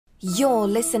You're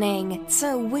listening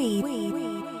to We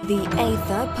the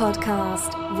Aether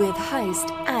Podcast with host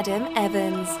Adam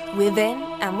Evans, within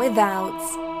and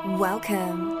without.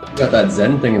 Welcome. You got that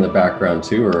Zen thing in the background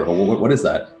too, or what is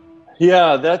that?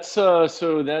 Yeah, that's some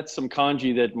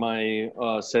kanji that my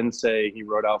sensei, he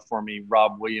wrote out for me,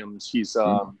 Rob Williams. He's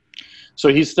so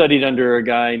he studied under a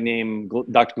guy named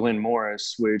Dr. Glenn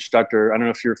Morris, I don't know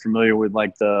if you're familiar with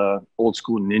like the old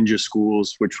school ninja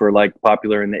schools, which were like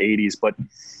popular in the 80s, but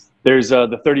there's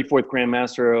the 34th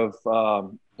Grandmaster of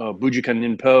Bujinkan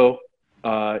Ninpo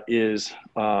is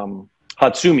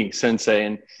Hatsumi Sensei,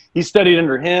 and he studied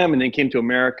under him and then came to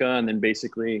America and then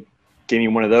basically gave me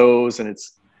one of those, and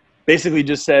it's basically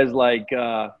just says like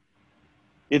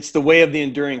it's the way of the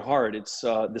enduring heart. It's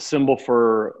the symbol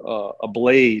for a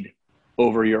blade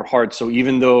over your heart. So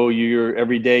even though you're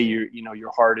every day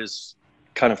your heart is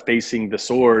kind of facing the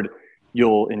sword,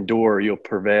 you'll endure, you'll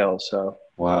prevail. So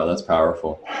wow, that's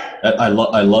powerful. I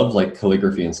love like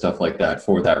calligraphy and stuff like that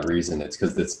for that reason. It's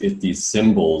because it's these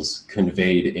symbols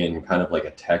conveyed in kind of like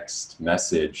a text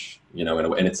message,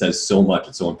 and it says so much.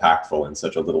 It's so impactful in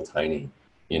such a little tiny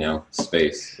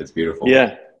space. It's beautiful.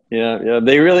 Yeah.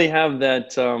 They really have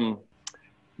that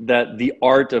the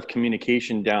art of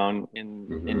communication down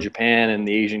in Japan and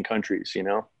the Asian countries.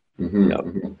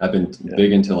 I've been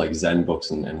big into like Zen books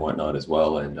and whatnot as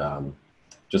well, and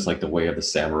just like the way of the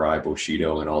samurai,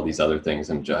 Bushido, and all these other things,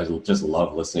 and I just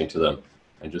love listening to them,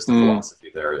 and just the philosophy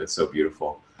there. It's so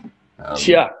beautiful.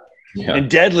 And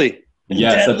deadly.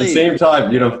 Yes, at the same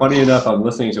time, funny enough, I'm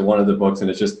listening to one of the books and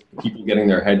it's just people getting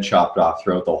their head chopped off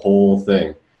throughout the whole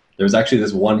thing. There's actually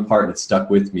this one part that stuck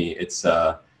with me. It's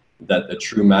that the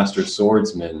true master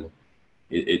swordsman,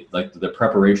 it like the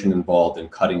preparation involved in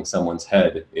cutting someone's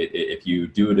head. If you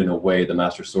do it in a way, the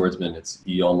master swordsman,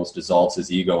 he almost dissolves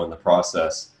his ego in the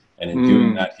process. And in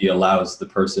doing that, he allows the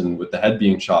person with the head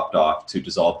being chopped off to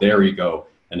dissolve their ego.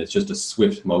 And it's just a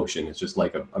swift motion. It's just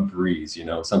like a breeze,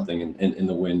 something in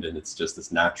the wind. And it's just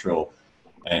this natural.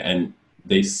 And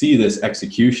they see this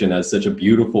execution as such a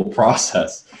beautiful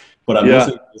process. But I'm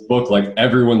listening to this book like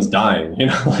everyone's dying,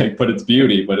 but it's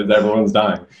beauty, but everyone's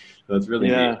dying. So it's really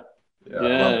neat.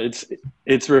 Yeah,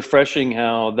 it's refreshing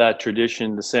how that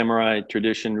tradition, the samurai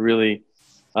tradition, really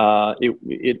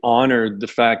it honored the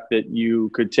fact that you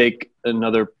could take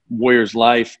another warrior's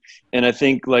life. And I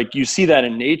think like you see that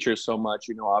in nature so much,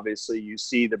 obviously you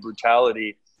see the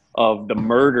brutality of the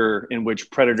murder in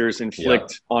which predators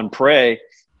inflict on prey.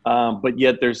 But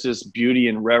yet there's this beauty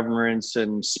and reverence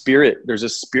and spirit. There's a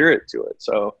spirit to it.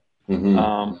 So,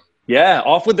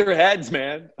 off with their heads,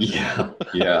 man. Yeah.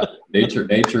 Nature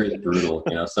is brutal.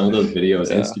 Some of those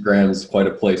videos, Instagram is quite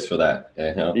a place for that.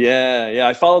 Yeah.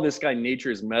 I follow this guy,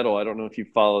 Nature's Metal. I don't know if you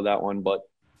follow that one, but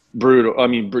brutal. I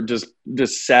mean,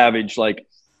 just savage. Like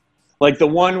the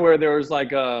one where there was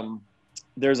like,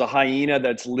 there's a hyena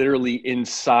that's literally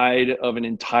inside of an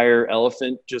entire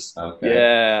elephant. Super.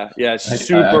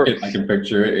 I can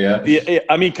picture it. Yeah.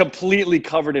 I mean, completely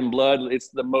covered in blood. It's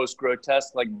the most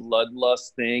grotesque, like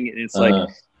bloodlust thing. And it's like,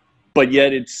 but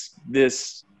yet it's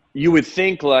this, you would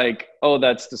think like, oh,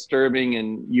 that's disturbing.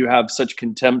 And you have such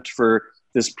contempt for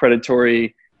this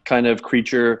predatory kind of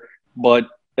creature. But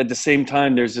at the same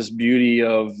time, there's this beauty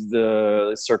of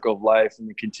the circle of life and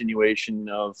the continuation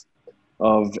of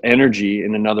energy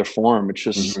in another form. It's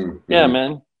just,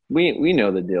 man, we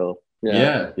know the deal.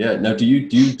 Yeah. Now, do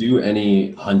you do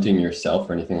any hunting yourself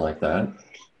or anything like that?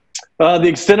 The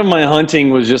extent of my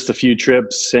hunting was just a few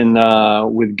trips and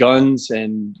with guns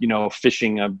and,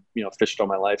 fishing. I've, fished all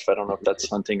my life. I don't know if that's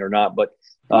hunting or not, but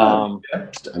I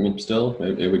mean, still,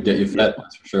 it would get you fed,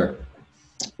 that's for sure.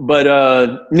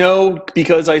 But no,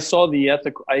 because I saw the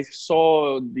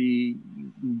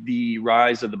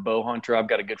rise of the bow hunter. I've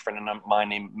got a good friend of mine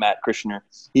named Matt Krishner.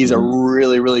 He's a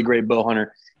really, really great bow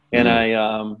hunter. And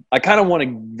I kind of want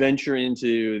to venture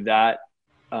into that.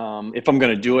 If I'm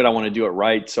going to do it, I want to do it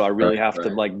right. So I really have to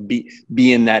like be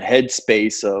in that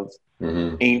headspace of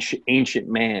ancient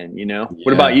man,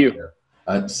 What about you?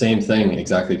 Same thing.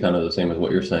 Exactly. Kind of the same as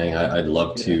what you're saying. I'd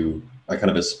love to, I kind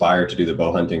of aspire to do the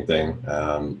bow hunting thing.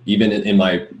 Even in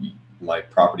my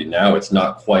property now, it's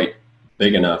not quite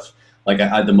big enough. Like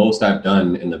the most I've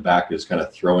done in the back is kind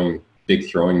of big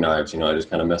throwing knives. I just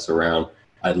kind of mess around.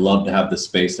 I'd love to have the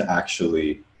space to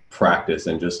actually practice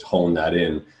and just hone that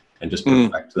in and just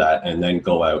perfect that and then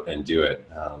go out and do it.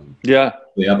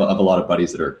 We have a lot of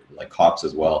buddies that are like cops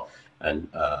as well. And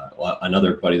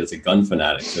another buddy that's a gun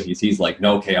fanatic. So he's like,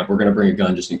 no, okay, we're going to bring a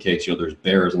gun just in case, there's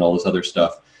bears and all this other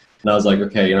stuff. And I was like,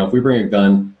 okay, if we bring a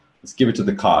gun, let's give it to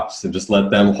the cops and just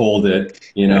let them hold it,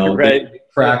 Right.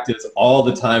 practice all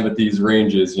the time at these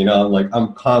ranges, you know.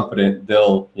 I'm confident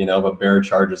they'll, you know, if a bear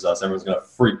charges us, everyone's gonna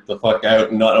freak the fuck out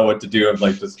and not know what to do. I'm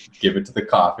like, just give it to the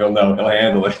cop, he'll know, he'll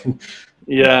handle it.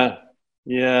 Yeah.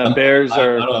 Bears I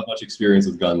are. don't have much experience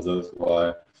with guns, that's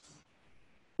why.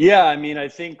 Yeah, I mean, I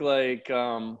think like,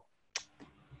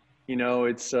 you know,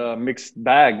 it's a mixed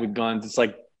bag with guns. It's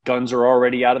like guns are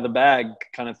already out of the bag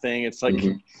kind of thing. It's like,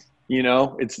 you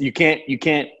know, it's you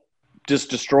can't just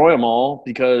destroy them all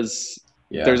because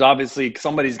there's obviously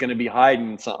somebody's going to be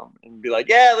hiding some and be like,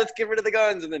 yeah, let's get rid of the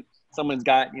guns, and then someone's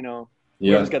got, you know,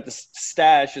 whoever's got the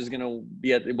stash is going to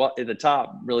be at the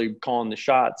top, really calling the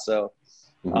shots. So.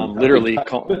 Literally,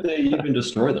 but they even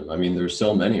destroy them. I mean, there's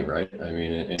so many, right? I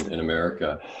mean, in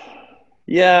America,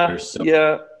 there's a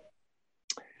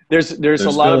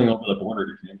lot of over the border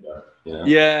to Canada. You know?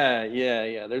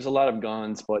 Yeah. There's a lot of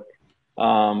guns, but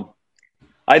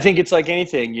I think it's like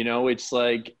anything. You know, it's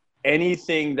like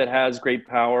anything that has great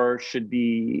power should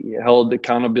be held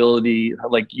accountability.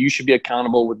 Like you should be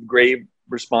accountable with grave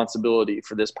responsibility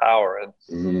for this power,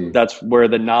 and that's where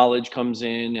the knowledge comes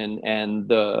in, and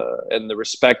the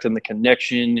respect and the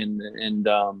connection, and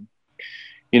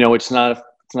you know, it's not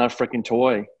a freaking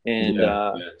toy. And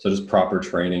so just proper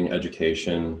training,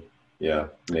 education,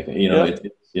 making, you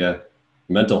know,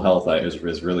 mental health is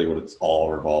really what it's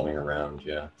all revolving around.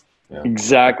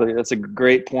 Exactly. That's a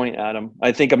great point, Adam.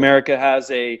 I think America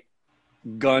has a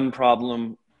gun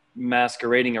problem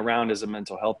masquerading around as a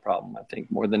mental health problem. I think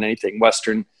more than anything,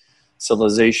 Western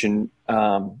civilization,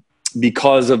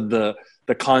 because of the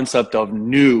concept of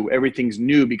new, everything's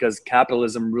new, because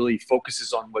capitalism really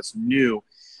focuses on what's new.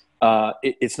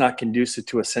 It's not conducive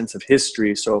to a sense of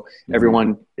history. So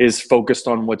everyone is focused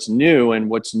on what's new, and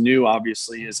what's new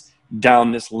obviously is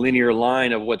down this linear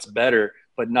line of what's better,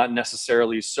 but not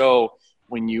necessarily so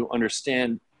when you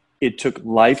understand it took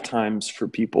lifetimes for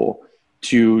people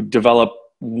to develop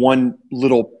one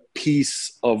little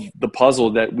piece of the puzzle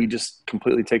that we just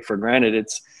completely take for granted.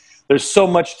 There's so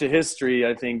much to history.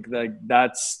 I think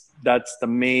that's the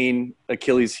main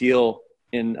Achilles heel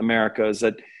in America, is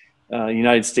that the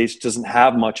United States doesn't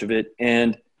have much of it.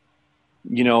 And,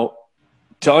 you know,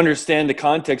 to understand the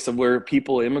context of where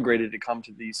people immigrated to come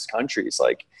to these countries,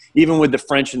 like even with the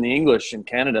French and the English in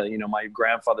Canada, you know, my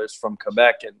grandfather's from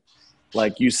Quebec, and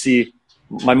like you see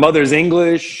my mother's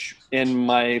English, and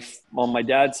on my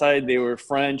dad's side, they were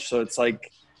French. So it's like,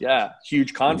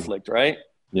 huge conflict, right?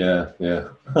 Yeah.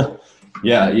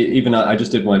 Even I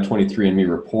just did my 23andMe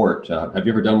report. Have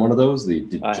you ever done one of those?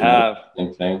 I have.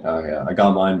 Thing? Oh, yeah. I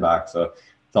got mine back. So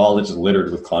it's all just littered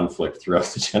with conflict throughout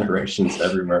the generations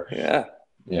everywhere. Yeah.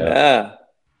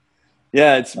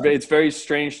 It's very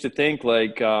strange to think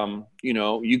like, you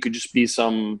know, you could just be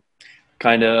some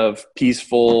kind of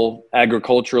peaceful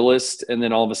agriculturalist, and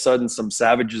then all of a sudden some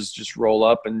savages just roll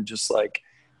up and just like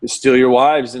steal your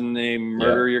wives, and they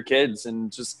murder your kids,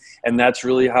 and that's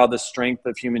really how the strength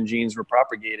of human genes were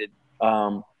propagated.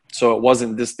 So it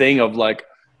wasn't this thing of like,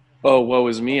 oh, woe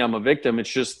is me, I'm a victim.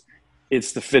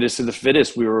 It's the fittest of the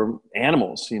fittest. We were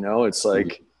animals, you know. It's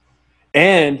like,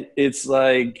 and it's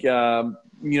like,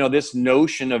 you know, this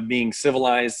notion of being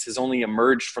civilized has only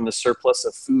emerged from the surplus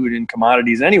of food and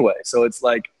commodities anyway. So it's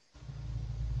like,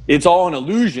 it's all an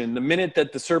illusion. The minute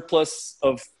that the surplus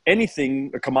of anything,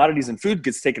 or commodities and food,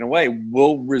 gets taken away,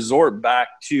 we'll resort back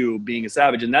to being a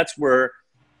savage. And that's where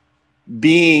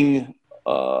being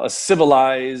a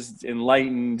civilized,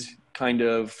 enlightened kind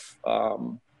of,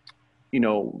 you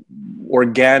know,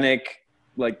 organic,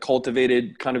 like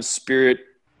cultivated kind of spirit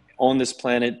on this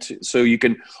planet, so you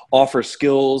can offer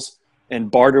skills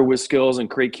and barter with skills and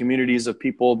create communities of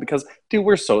people. Because, dude,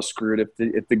 we're so screwed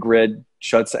if the grid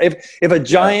shuts. If a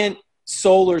giant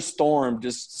solar storm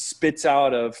just spits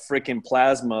out a freaking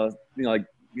plasma, you know, like,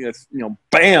 you know,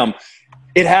 bam!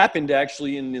 It happened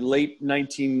actually in the late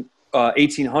 1800s,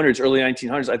 early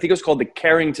 1900s. I think it was called the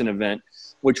Carrington event,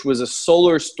 which was a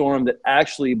solar storm that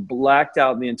actually blacked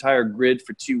out the entire grid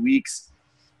for 2 weeks.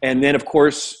 And then, of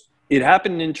course, it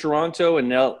happened in Toronto and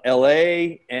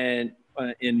LA and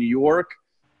in New York.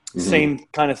 Same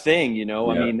kind of thing, you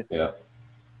know. I mean,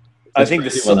 I think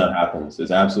when that happens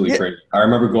is absolutely crazy. I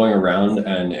remember going around,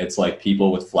 and it's like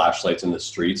people with flashlights in the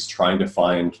streets trying to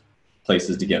find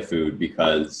places to get food,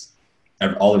 because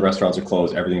all the restaurants are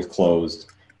closed. Everything's closed.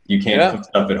 You can't cook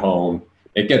stuff at home.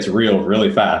 It gets real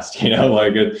really fast, you know,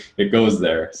 like it goes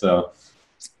there. So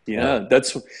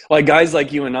that's like guys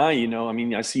like you and I, you know, I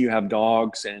mean, I see you have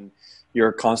dogs, and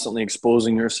you're constantly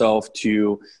exposing yourself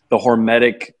to the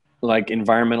hormetic, like,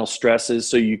 environmental stresses.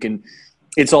 So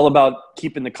it's all about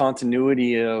keeping the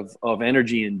continuity of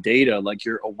energy and data. Like,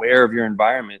 you're aware of your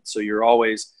environment. So you're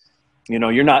always, you know,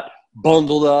 you're not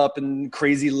bundled up and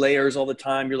crazy layers all the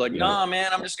time. You're like, Yeah. nah,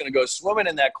 man, I'm just going to go swimming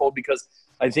in that cold, because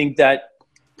I think that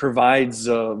provides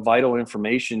vital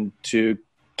information to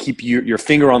keep your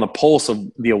finger on the pulse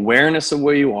of the awareness of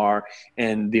where you are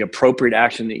and the appropriate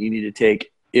action that you need to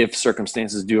take if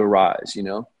circumstances do arise, you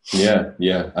know?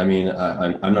 Yeah. I mean,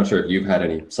 I'm not sure if you've had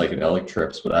any psychedelic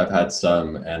trips, but I've had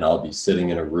some, and I'll be sitting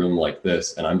in a room like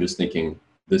this, and I'm just thinking,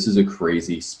 this is a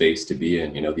crazy space to be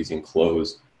in, you know, these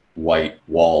enclosed, white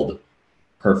walled,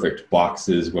 perfect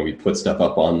boxes when we put stuff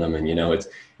up on them. And, you know,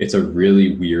 it's a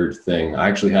really weird thing. I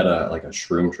actually had a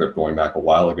shroom trip going back a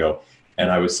while ago,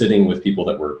 and I was sitting with people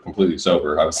that were completely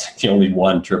sober. I was the only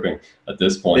one tripping at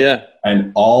this point. Yeah.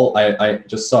 And I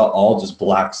just saw all just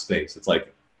black space. It's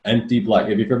like empty black.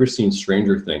 Have you ever seen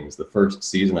Stranger Things, the first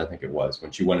season, I think it was,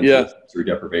 when she went into sensory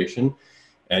deprivation,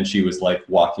 and she was like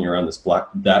walking around this black,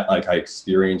 that like I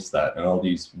experienced that, and all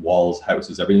these walls,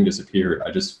 houses, everything disappeared. I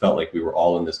just felt like we were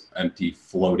all in this empty,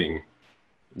 floating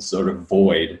sort of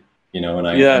void, you know, and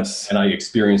I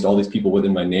experienced all these people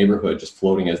within my neighborhood just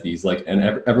floating as these like, and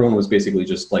everyone was basically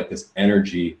just like this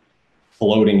energy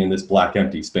floating in this black,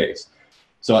 empty space.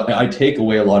 So I take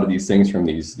away a lot of these things from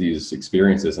these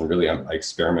experiences, and really I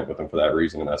experiment with them for that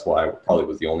reason. And that's why I probably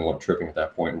was the only one tripping at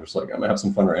that point. I'm just like, I'm gonna have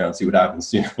some fun right now and see what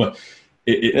happens, you know. But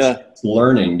it's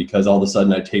learning, because all of a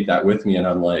sudden I take that with me, and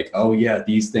I'm like, oh yeah,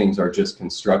 these things are just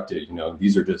constructed, you know,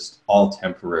 these are just all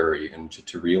temporary. And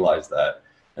to realize that,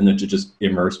 and then to just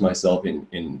immerse myself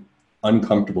in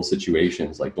uncomfortable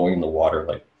situations, like going in the water,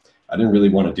 like I didn't really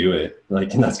want to do it,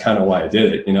 like, and that's kind of why I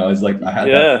did it, you know. It's like I had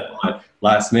that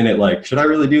last minute, like, should I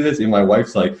really do this? And my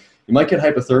wife's like, you might get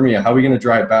hypothermia, how are we going to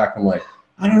drive back? I'm like,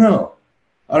 I don't know,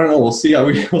 we'll see how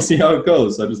it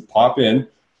goes. So I just pop in,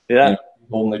 you know,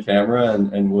 holding the camera,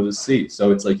 and we'll just see.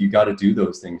 So it's like you got to do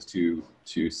those things to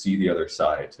see the other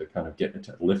side, to kind of get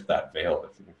to lift that veil,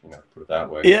 if you know, put it that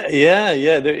way.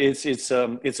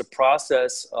 It's a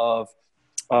process of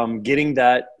getting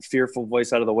that fearful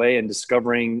voice out of the way and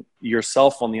discovering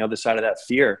yourself on the other side of that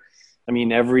fear. I mean,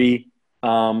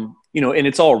 you know, and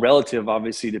it's all relative,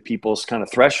 obviously, to people's kind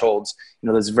of thresholds. You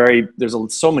know,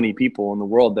 there's so many people in the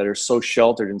world that are so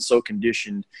sheltered and so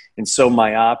conditioned and so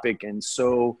myopic and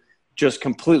so just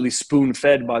completely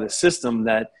spoon-fed by the system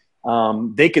that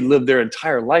they could live their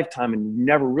entire lifetime and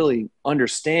never really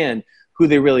understand who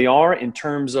they really are, in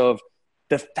terms of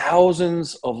the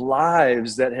thousands of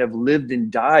lives that have lived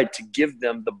and died to give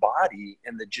them the body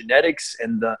and the genetics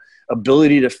and the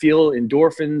ability to feel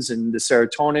endorphins and the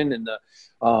serotonin and the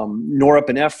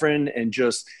norepinephrine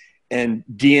and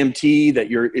DMT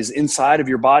that is inside of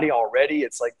your body already.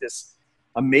 It's like this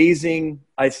amazing,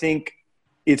 I think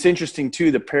it's interesting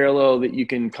too, the parallel that you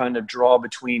can kind of draw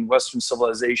between Western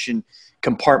civilization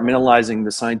compartmentalizing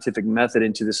the scientific method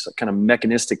into this kind of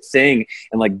mechanistic thing,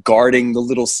 and like guarding the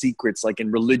little secrets, like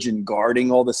in religion,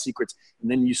 guarding all the secrets. And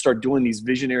then you start doing these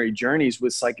visionary journeys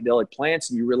with psychedelic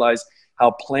plants, and you realize how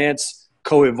plants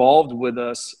co-evolved with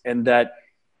us, and that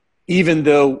even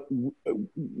though,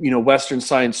 you know, Western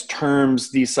science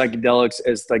terms these psychedelics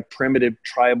as like primitive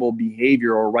tribal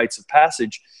behavior or rites of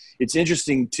passage, it's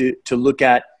interesting to look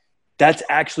at that's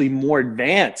actually more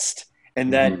advanced.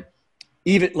 And that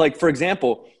even, like, for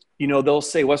example, you know, they'll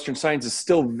say Western science is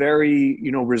still very,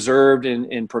 you know, reserved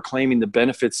in proclaiming the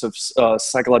benefits of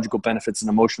psychological benefits and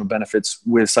emotional benefits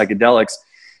with psychedelics.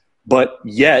 But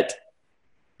yet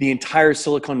the entire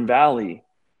Silicon Valley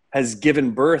has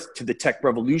given birth to the tech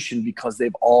revolution because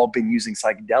they've all been using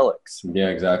psychedelics. Yeah,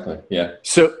 exactly. Yeah.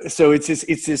 So it's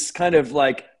this kind of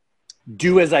like,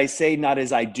 do as I say, not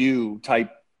as I do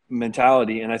type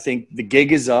mentality. And I think the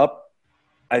gig is up.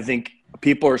 I think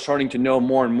people are starting to know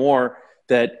more and more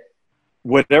that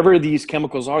whatever these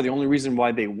chemicals are, the only reason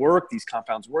why they work, these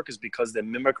compounds work, is because they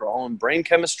mimic our own brain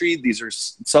chemistry. These are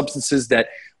substances that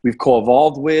we've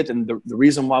co-evolved with. And the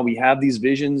reason why we have these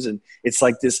visions, and it's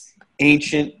like this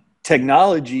ancient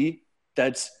technology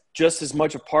that's just as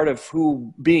much a part of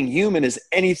who being human as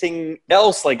anything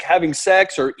else, like having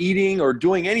sex or eating or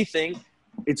doing anything.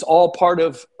 It's all part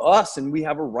of us, and we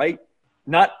have a right,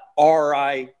 not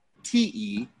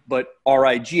R-I-T-E, but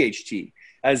R-I-G-H-T,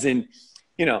 as in,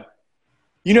 you know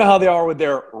how they are with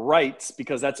their rights,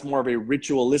 because that's more of a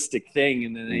ritualistic thing.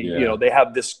 And then they, you know, they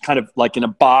have this kind of like in a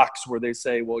box where they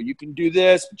say, well, you can do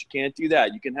this, but you can't do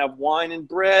that. You can have wine and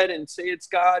bread and say it's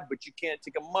God, but you can't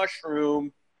take a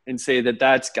mushroom and say that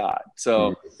that's God.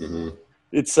 So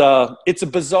it's a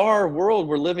bizarre world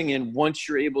we're living in once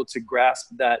you're able to grasp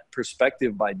that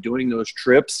perspective by doing those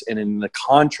trips, and in the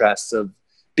contrast of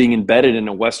being embedded in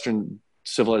a Western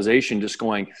civilization, just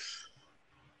going,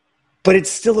 but it's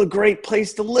still a great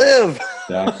place to live.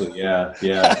 Exactly. Yeah.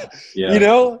 You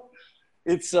know,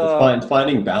 It's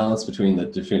finding balance between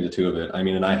the two of it. I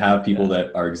mean, and I have people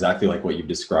that are exactly like what you've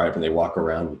described, and they walk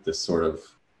around with this sort of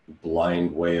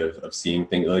blind way of seeing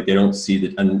things. Like they don't see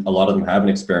that, and a lot of them haven't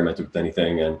experimented with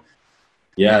anything. And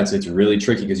yeah, it's really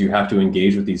tricky because you have to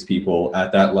engage with these people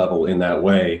at that level in that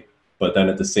way, but then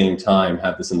at the same time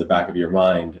have this in the back of your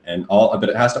mind, but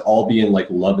it has to all be in like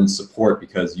love and support,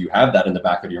 because you have that in the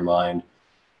back of your mind.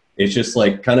 It's just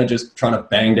like kind of just trying to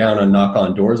bang down and knock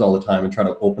on doors all the time and try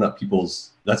to open up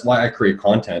people's. That's why I create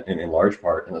content in large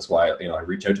part, and that's why I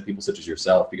reach out to people such as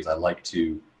yourself, because I like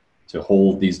to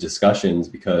hold these discussions,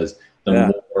 because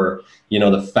the more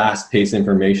the fast-paced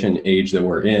information age that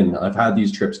we're in. I've had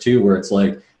these trips too where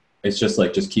it's just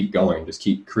like just keep going, just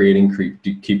keep creating,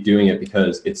 keep doing it,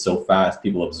 because it's so fast.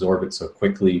 People absorb it so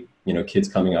quickly. Kids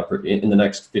coming up in the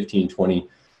next 15, 20,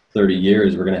 30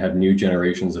 years, we're going to have new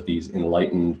generations of these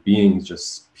enlightened beings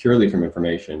just purely from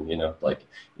information, like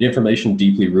the information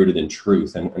deeply rooted in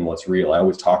truth and what's real. I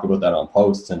always talk about that on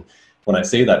posts. And when I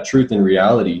say that truth and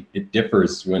reality, it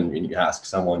differs when you ask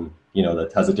someone,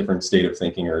 that has a different state of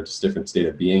thinking or just different state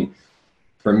of being.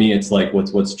 For me, it's like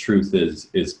what's truth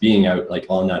is being out like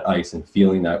on that ice and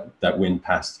feeling that wind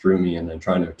pass through me, and then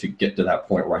trying to get to that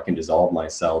point where I can dissolve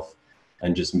myself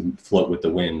and just float with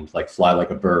the wind, like fly like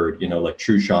a bird, like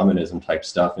true shamanism type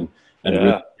stuff, and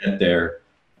really get there.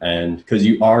 And because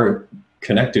you are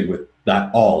connected with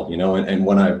that all, and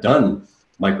when I've done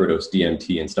microdose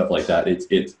DMT and stuff like that,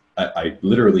 I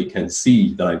literally can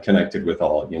see that I'm connected with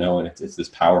all, and it's this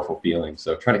powerful feeling.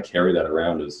 So trying to carry that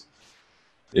around is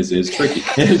tricky.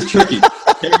 It's tricky.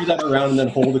 Carry that around and then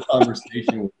hold a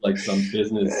conversation with like some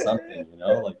business something,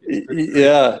 like it's pretty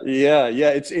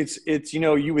It's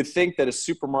you would think that a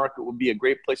supermarket would be a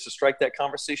great place to strike that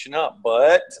conversation up,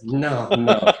 but no.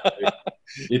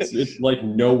 It's like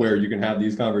nowhere you can have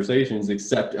these conversations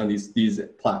except on these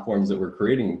platforms that we're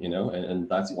creating, and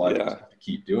that's why we just have to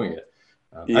keep doing it.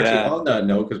 Actually, on that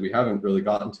note, because we haven't really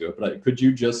gotten to it, but could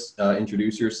you just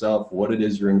introduce yourself, what it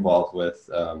is you're involved with,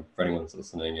 for anyone that's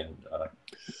listening, and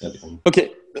everything?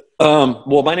 Okay.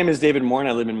 Well, my name is David Moore, and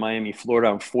I live in Miami, Florida.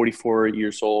 I'm 44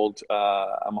 years old.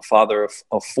 I'm a father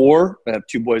of four. I have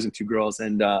 2 boys and 2 girls,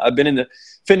 and I've been in the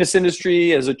fitness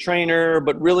industry as a trainer,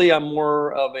 but really I'm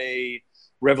more of a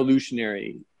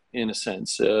revolutionary in a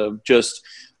sense.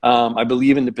 I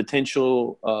believe in the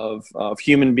potential of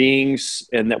human beings,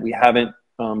 and that we haven't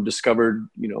discovered,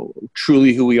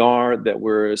 truly who we are, that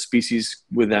we're a species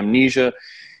with amnesia.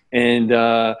 And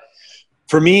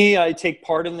for me, I take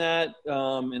part in that,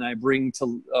 and I bring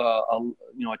to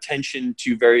attention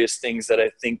to various things that I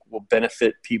think will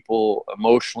benefit people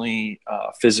emotionally,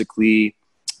 physically,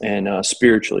 and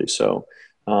spiritually. So,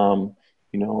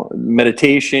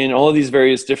 meditation, all of these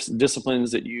various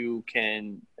disciplines that you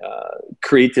can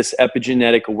create this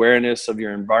epigenetic awareness of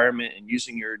your environment, and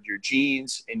using your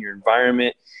genes and your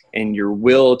environment and your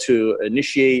will to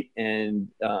initiate and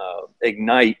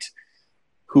ignite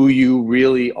who you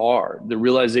really are, the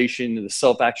realization, the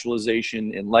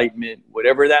self-actualization, enlightenment,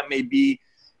 whatever that may be,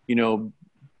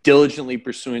 diligently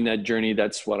pursuing that journey.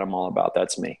 That's what I'm all about.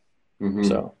 That's me. Mm-hmm.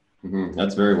 So. Mm-hmm.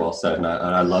 That's very well said, and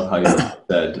I love how you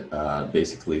said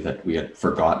basically that we had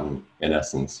forgotten, in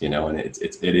essence, and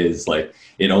it is like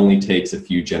it only takes a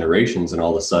few generations, and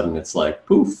all of a sudden it's like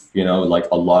poof, like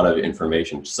a lot of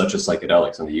information, such as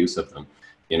psychedelics and the use of them.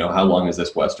 How long has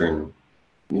this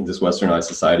westernized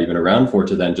society been around for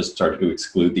to then just start to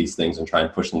exclude these things and try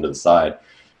and push them to the side?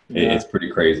 It's pretty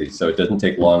crazy. So it doesn't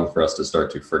take long for us to start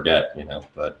to forget,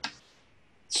 but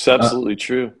it's absolutely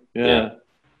true.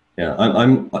 Yeah,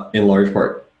 I'm in large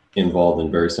part involved in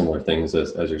very similar things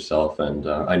as yourself, and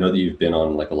I know that you've been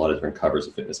on like a lot of different covers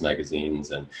of fitness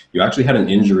magazines, and you actually had an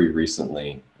injury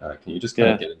recently. Can you just kind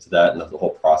of get into that and the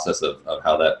whole process of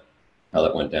how that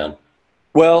went down?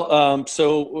 Well,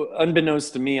 so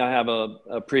unbeknownst to me, I have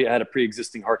I had a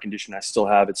pre-existing heart condition. I still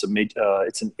have. It's an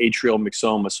atrial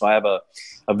myxoma. So I have a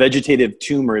vegetative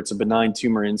tumor. It's a benign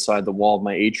tumor inside the wall of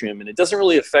my atrium, and it doesn't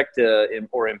really affect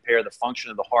or impair the function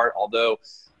of the heart, although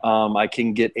I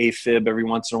can get AFib every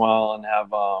once in a while and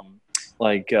have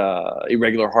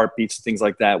irregular heartbeats, things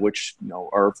like that, which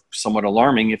are somewhat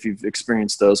alarming if you've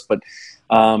experienced those. But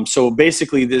so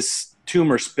basically, this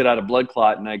tumor spit out a blood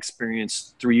clot, and I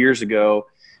experienced 3 years ago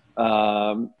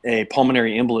a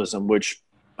pulmonary embolism, which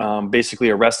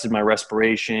basically arrested my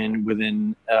respiration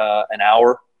within an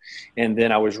hour. And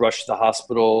then I was rushed to the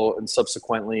hospital, and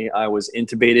subsequently I was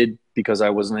intubated because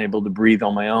I wasn't able to breathe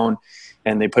on my own.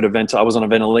 And they put I was on a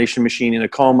ventilation machine in a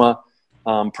coma,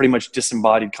 pretty much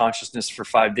disembodied consciousness for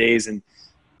 5 days. And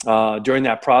during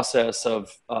that process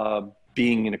of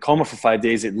being in a coma for 5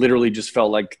 days, it literally just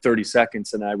felt like 30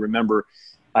 seconds. And I remember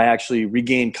I actually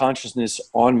regained consciousness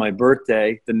on my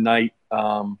birthday, the night,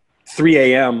 3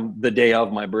 a.m. the day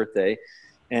of my birthday.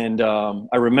 And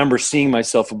I remember seeing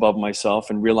myself above myself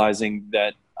and realizing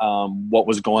that what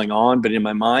was going on. But in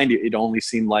my mind, it only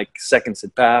seemed like seconds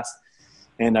had passed.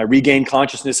 And I regained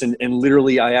consciousness, and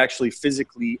literally I actually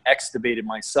physically extubated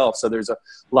myself. So there's a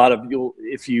lot of,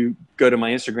 if you go to my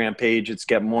Instagram page, it's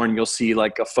Get More, and you'll see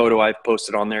like a photo I've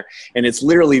posted on there. And it's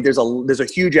literally, there's a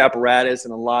huge apparatus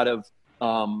and a lot of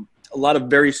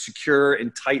very secure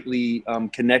and tightly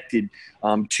connected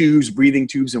tubes, breathing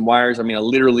tubes and wires. I mean, I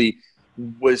literally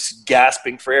was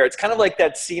gasping for air. It's kind of like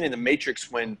that scene in The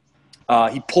Matrix when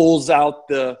he pulls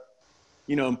out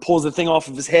and pulls the thing off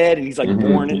of his head, and he's like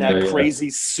born in that crazy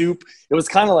soup. It was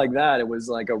kind of like that. It was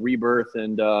like a rebirth.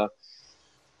 And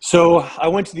so I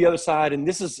went to the other side, and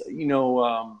this is,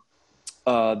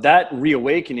 that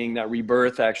reawakening, that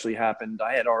rebirth actually happened.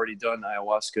 I had already done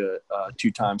ayahuasca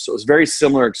 2 times. So it was a very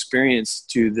similar experience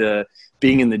to the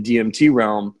being in the DMT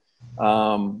realm.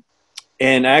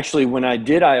 And actually, when I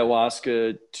did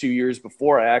ayahuasca 2 years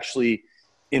before, I actually,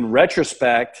 in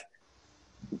retrospect,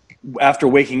 after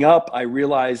waking up, I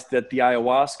realized that the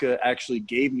ayahuasca actually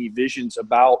gave me visions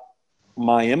about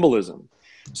my embolism.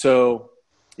 So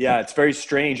yeah, it's very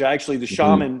strange. Actually, the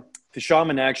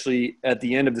shaman actually at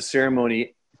the end of the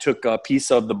ceremony took a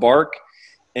piece of the bark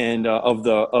and of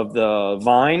the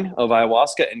vine of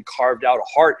ayahuasca and carved out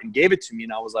a heart and gave it to me.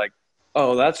 And I was like,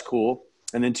 oh, that's cool.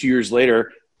 And then 2 years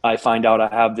later, I find out I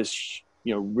have this,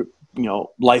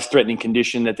 life-threatening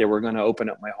condition that they were going to open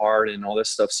up my heart and all this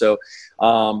stuff. So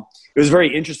it was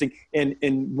very interesting.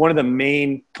 And one of the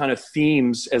main kind of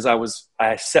themes as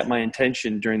I set my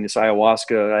intention during this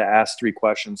ayahuasca, I asked 3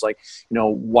 questions like,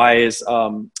 why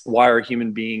are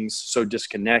human beings so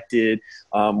disconnected?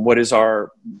 What is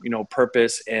our,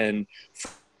 purpose? And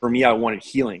for me, I wanted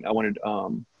healing. I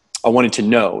wanted to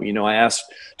know, I asked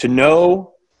to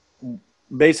know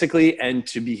basically and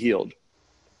to be healed.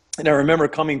 And I remember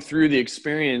coming through the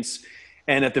experience,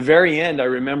 and at the very end, I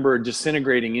remember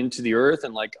disintegrating into the earth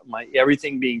and like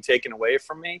everything being taken away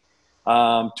from me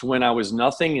to when I was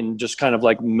nothing and just kind of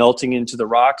like melting into the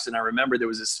rocks. And I remember there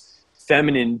was this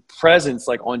feminine presence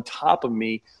like on top of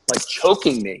me, like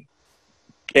choking me.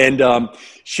 And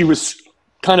she was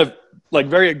kind of like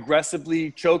very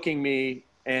aggressively choking me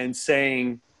and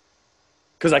saying,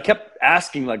 because I kept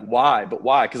asking like, why? But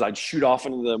why? Because I'd shoot off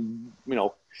into the,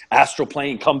 astral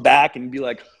plane, come back and be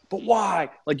like, but why?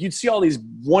 Like you'd see all these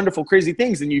wonderful, crazy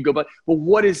things and you go, but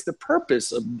what is the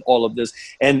purpose of all of this?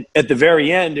 And at the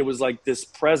very end, it was like this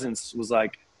presence was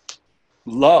like,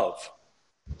 love.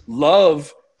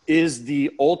 Love is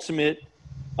the ultimate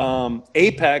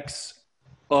apex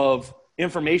of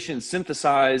information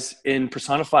synthesized and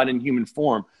personified in human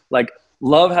form. Like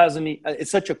love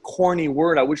it's such a corny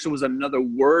word. I wish there was another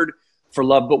word for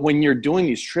love. But when you're doing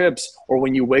these trips or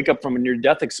when you wake up from a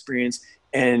near-death experience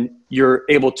and you're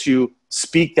able to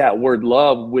speak that word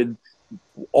love with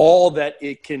all that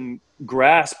it can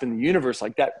grasp in the universe,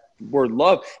 like that word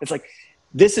love, it's like,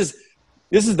 this is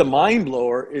the mind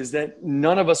blower, is that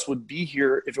none of us would be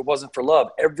here if it wasn't for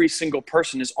love. Every single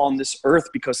person is on this earth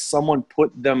because someone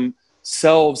put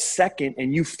themselves second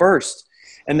and you first.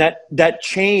 And that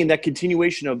chain, that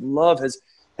continuation of love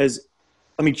has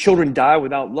children die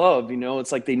without love,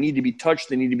 it's like they need to be touched,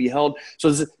 they need to be held. So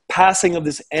there's a passing of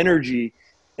this energy.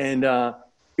 And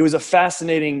it was a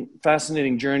fascinating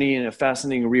journey and a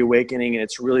fascinating reawakening. And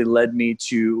it's really led me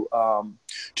to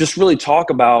just really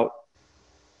talk about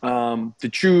the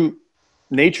true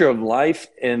nature of life,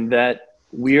 and that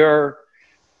we're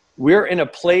in a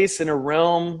place, in a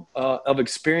realm of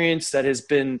experience that has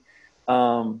been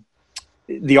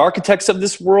the architects of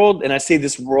this world. And I say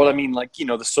this world, I mean like,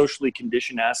 the socially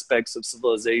conditioned aspects of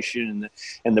civilization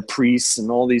and the priests and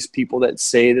all these people that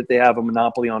say that they have a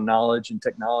monopoly on knowledge and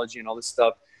technology and all this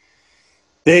stuff.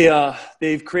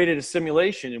 They've created a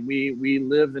simulation, and we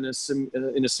live in a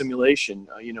simulation.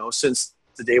 Since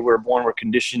the day we're born, we're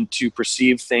conditioned to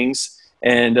perceive things.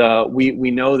 And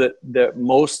we know that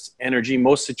most energy,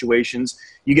 most situations,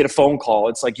 you get a phone call.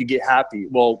 It's like you get happy.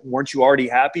 Well, weren't you already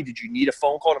happy? Did you need a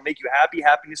phone call to make you happy?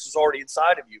 Happiness was already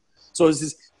inside of you. So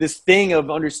it's this thing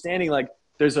of understanding, like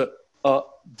there's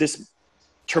this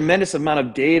tremendous amount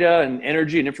of data and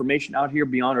energy and information out here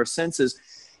beyond our senses.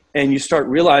 And you start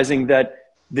realizing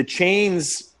that the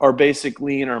chains are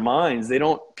basically in our minds.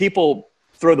 People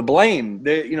throw the blame.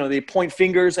 They point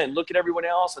fingers and look at everyone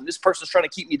else, and this person's trying to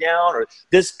keep me down, or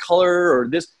this color, or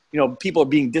this, people are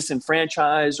being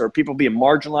disenfranchised, or people being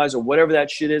marginalized, or whatever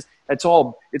that shit is. It's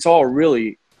all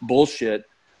really bullshit.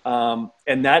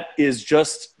 And that is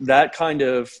just, that kind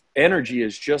of energy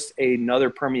is just another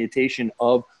permutation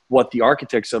of what the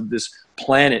architects of this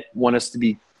planet want us to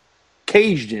be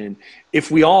caged in.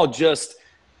 If we all just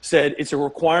said it's a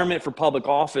requirement for public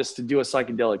office to do a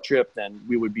psychedelic trip, then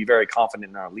we would be very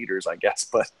confident in our leaders, I guess.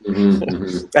 But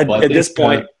at this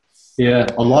point, yeah,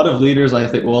 a lot of leaders, I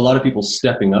think, well, a lot of people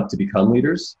stepping up to become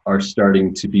leaders are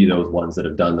starting to be those ones that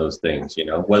have done those things, you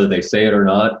know, whether they say it or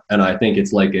not. And I think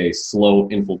it's like a slow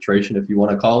infiltration, if you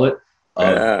want to call it,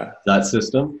 of that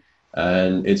system.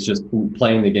 And it's just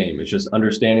playing the game. It's just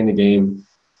understanding the game,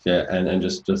 and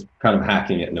just kind of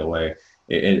hacking it in a way.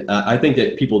 I think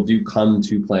that people do come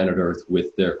to planet Earth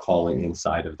with their calling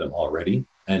inside of them already.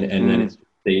 And then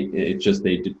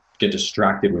they get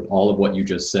distracted with all of what you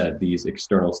just said, these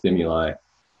external stimuli,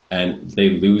 and they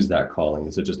lose that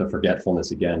calling. So just a forgetfulness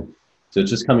again. So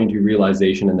it's just coming to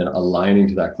realization and then aligning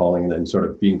to that calling, and then sort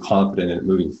of being confident and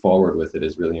moving forward with it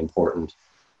is really important.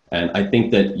 And I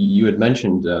think that you had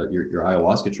mentioned your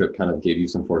ayahuasca trip kind of gave you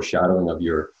some foreshadowing of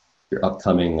your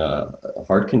upcoming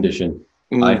heart condition.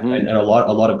 And a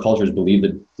lot of cultures believe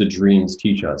that the dreams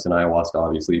teach us, and ayahuasca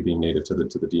obviously being native to the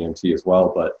DMT as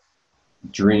well, but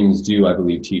dreams do, I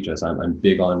believe, teach us. I'm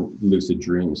big on lucid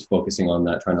dreams, focusing on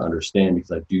that, trying to understand,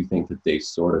 because I do think that they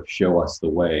sort of show us the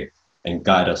way and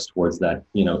guide us towards that,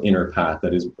 you know, inner path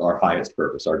that is our highest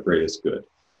purpose, our greatest good,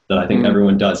 that I think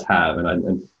everyone does have.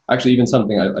 And actually, even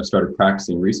something I've started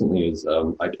practicing recently is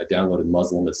I downloaded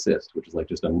Muslim Assist, which is like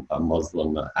just a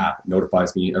Muslim app. It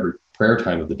notifies me every prayer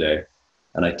time of the day.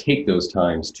 And I take those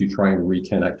times to try and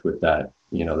reconnect with that,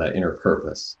 you know, that inner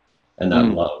purpose and that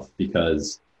love,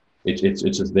 because it's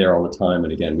just there all the time.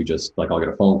 And again, we just, like, I'll get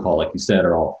a phone call, like you said,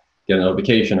 or I'll get a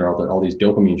notification, or all these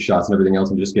dopamine shots and everything else,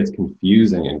 and it just gets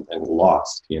confusing and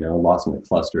lost, you know, lost in the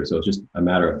cluster. So it's just a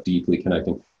matter of deeply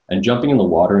connecting and jumping in the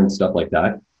water and stuff like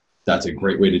that. That's a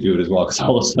great way to do it as well, because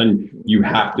all of a sudden you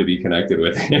have to be connected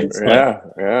with it. It's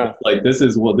like this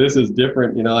is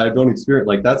different. You know, I don't experience,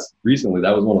 like, that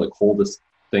was one of the coldest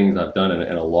things I've done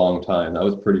in a long time. That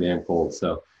was pretty damn cold.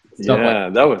 So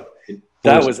yeah, like,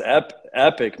 that was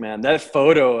epic, man. That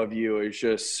photo of you is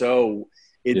just so,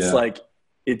 like,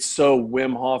 it's so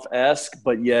Wim Hof-esque,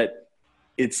 but yet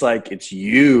it's like, it's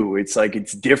you. It's like,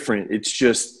 it's different. It's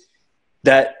just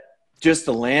that, just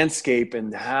the landscape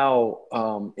and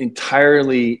how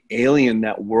entirely alien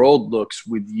that world looks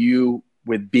with you,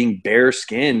 with being bare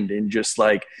skinned, and just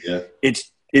like,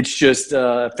 it's just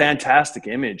a fantastic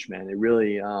image, man. It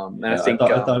really, and I think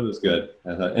I thought it was good.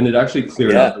 And it actually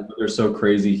cleared up. They're so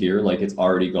crazy here. Like, it's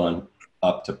already gone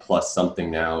up to plus something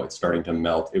now. It's starting to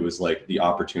melt. It was like the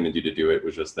opportunity to do it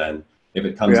was just then. If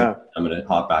it comes in, I'm going to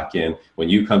hop back in. When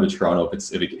you come to Toronto,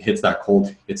 if it hits that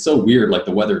cold, it's so weird. Like,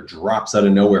 the weather drops out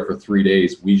of nowhere for 3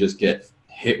 days. We just get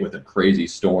hit with a crazy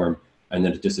storm, and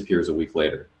then it disappears a week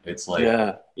later. It's like,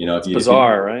 you know, it's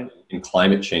bizarre, right? In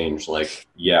climate change, like,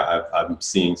 I'm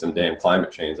seeing some damn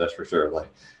climate change. That's for sure. Like,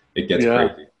 it gets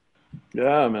crazy.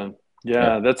 Yeah, man.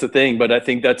 Yeah, that's the thing. But I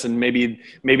think that's, and maybe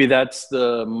that's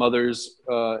the mother's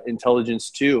intelligence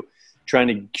too, trying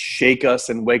to shake us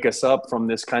and wake us up from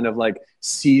this kind of like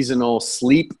seasonal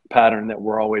sleep pattern that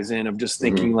we're always in, of just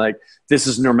thinking like, this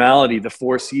is normality, the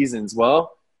 4 seasons.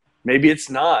 Well, maybe it's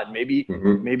not. Maybe,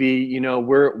 you know,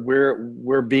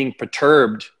 we're being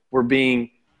perturbed. We're being,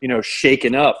 you know,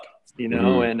 shaken up, you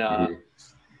know, and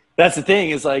that's the thing,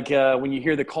 is like, when you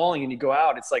hear the calling and you go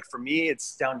out, it's like, for me,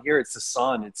 it's down here, it's the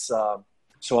sun. It's,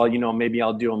 so I'll, you know, maybe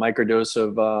I'll do a microdose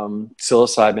of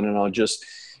psilocybin, and I'll just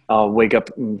wake up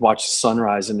and watch the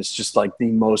sunrise, and it's just like the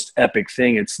most epic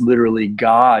thing. It's literally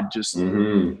God just,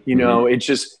 you know, it's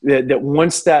just that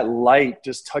once that light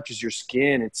just touches your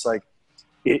skin, it's like,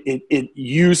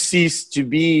 you cease to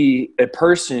be a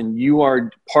person. You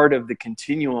are part of the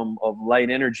continuum of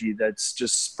light energy that's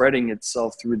just spreading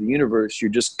itself through the universe. You're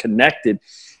just connected,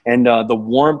 and the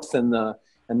warmth and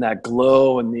that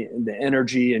glow and the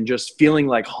energy, and just feeling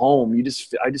like home.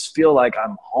 I just feel like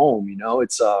I'm home. You know,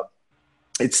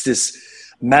 it's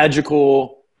this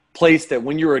magical place that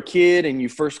when you were a kid and you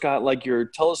first got like your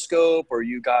telescope, or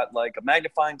you got like a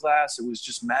magnifying glass, it was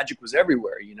just, magic was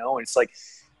everywhere, you know. And it's like,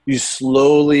 you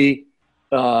slowly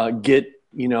get,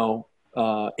 you know,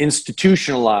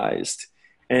 institutionalized,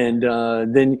 and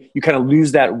then you kind of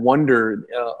lose that wonder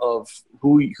of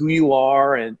who you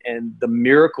are, and the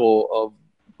miracle of,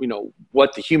 you know,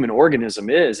 what the human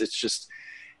organism is. It's just,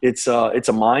 it's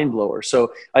a mind blower.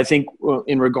 So I think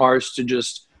in regards to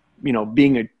just, you know,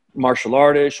 being a martial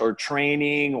artist or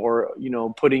training, or, you know,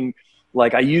 putting,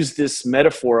 like, I use this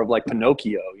metaphor of like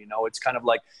Pinocchio, you know, it's kind of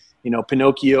like, you know,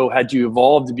 Pinocchio had to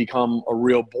evolve to become a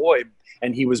real boy,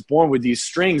 and he was born with these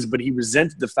strings, but he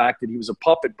resented the fact that he was a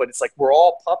puppet. But it's like, we're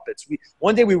all puppets.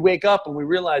 One day we wake up and we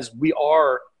realize we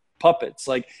are puppets.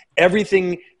 Like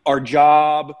everything, our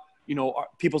job,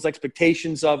 people's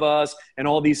expectations of us and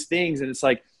all these things. And it's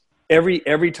like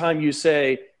every time you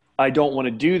say, I don't want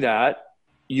to do that,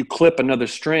 you clip another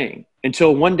string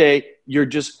until one day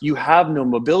you have no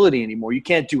mobility anymore. You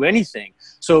can't do anything.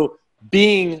 So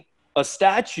being a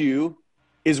statue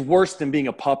is worse than being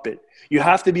a puppet. You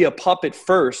have to be a puppet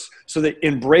first, so that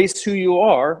embrace who you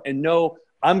are and know,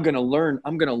 I'm going to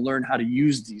learn how to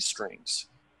use these strings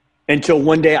until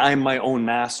one day I'm my own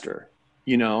master,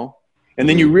 And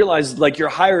then you realize, like, your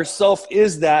higher self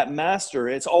is that master.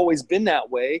 It's always been that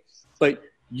way, but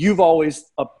you've always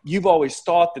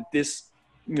thought that this,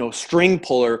 string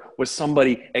puller was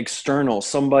somebody external,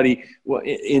 somebody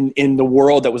in the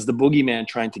world that was the boogeyman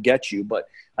trying to get you. But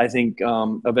I think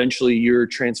eventually you're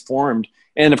transformed.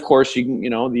 And of course,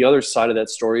 the other side of that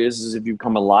story is if you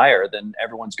become a liar, then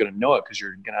everyone's going to know it because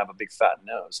you're going to have a big fat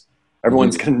nose.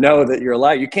 Everyone's going to know that you're a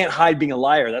liar. You can't hide being a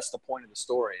liar. That's the point of the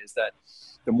story, is that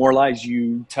the more lies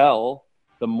you tell,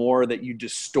 the more that you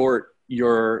distort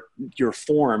your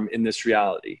form in this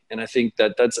reality. And I think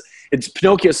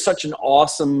Pinocchio is such an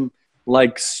awesome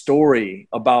story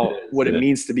about what it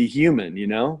means to be human,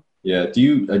 Yeah.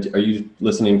 Are you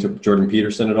listening to Jordan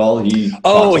Peterson at all? He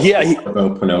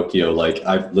about Pinocchio. Like,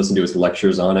 I've listened to his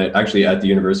lectures on it. Actually, at the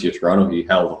University of Toronto, he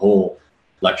held a whole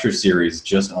lecture series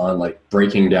just on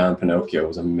breaking down Pinocchio. It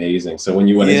was amazing. So when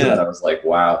you went into that, I was like,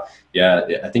 wow. Yeah.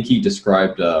 I think he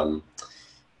described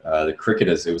the cricket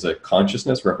as, it was a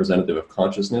consciousness, representative of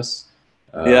consciousness.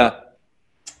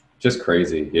 Just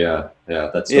crazy. Yeah.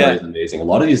 That story is amazing. A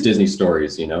lot of these Disney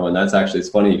stories, and that's actually, it's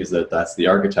funny because that's the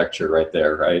architecture right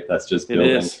there, right? That's just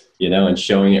building, and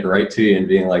showing it right to you and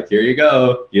being like, here you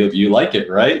go. You like it,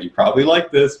 right? You probably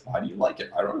like this. Why do you like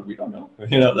it? We don't know.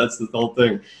 That's the whole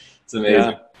thing. It's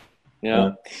amazing.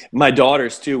 Yeah. My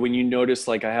daughters too, when you notice,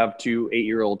 I have 2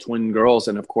 8-year-old twin girls,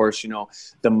 and of course,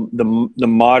 the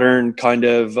modern kind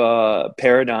of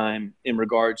paradigm in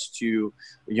regards to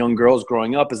young girls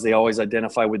growing up is they always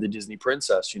identify with the Disney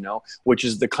princess, which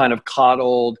is the kind of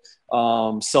coddled,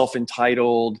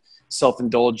 self-entitled,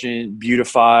 self-indulgent,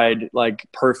 beautified,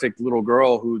 perfect little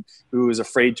girl who is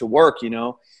afraid to work,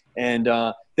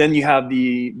 and then you have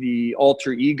the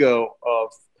alter ego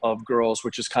of girls,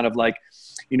 which is kind of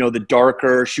the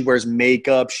darker, she wears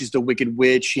makeup, she's the wicked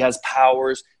witch, she has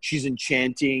powers, she's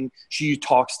enchanting, she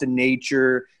talks to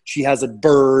nature, she has a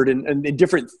bird and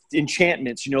different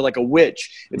enchantments, like a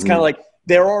witch. It's kind of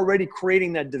they're already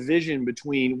creating that division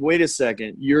between, wait a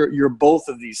second, you're both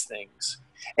of these things.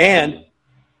 And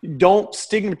don't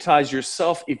stigmatize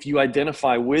yourself if you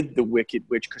identify with the wicked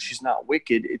witch, because she's not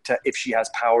wicked. If she has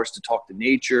powers to talk to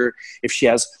nature, if she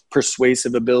has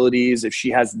persuasive abilities, if she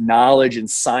has knowledge and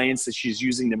science that she's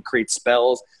using to create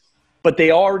spells. But they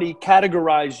already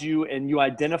categorize you and you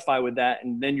identify with that,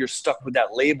 and then you're stuck with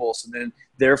that label. So then,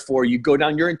 therefore, you go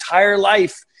down your entire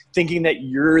life thinking that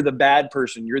you're the bad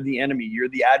person, you're the enemy, you're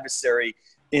the adversary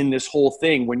in this whole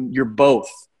thing, when you're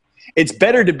both. It's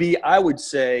better to be, I would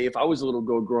say, if I was a little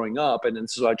girl growing up, and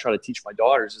this is what I try to teach my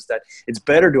daughters, is that it's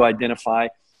better to identify,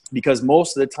 because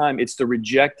most of the time it's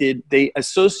they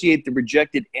associate the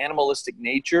rejected animalistic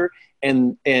nature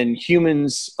and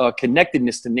humans'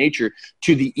 connectedness to nature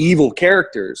to the evil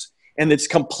characters. And it's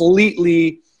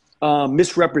completely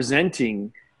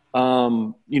misrepresenting,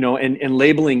 and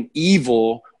labeling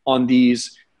evil on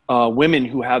these women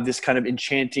who have this kind of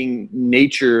enchanting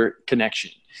nature connection.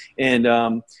 And,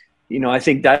 I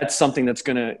think that's something that's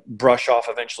going to brush off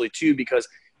eventually too, because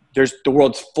the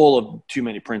world's full of too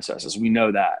many princesses. We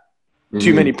know that.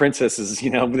 Too many princesses,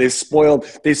 they spoiled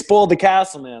the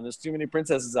castle, man. There's too many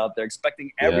princesses out there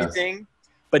expecting everything,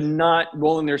 but not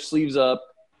rolling their sleeves up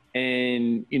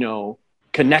and,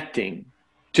 connecting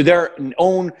to their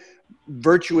own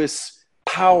virtuous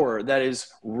power that is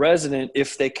resonant.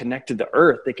 If they connect to the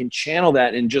earth, they can channel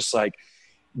that in just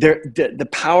the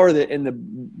power that and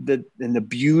the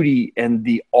beauty and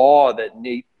the awe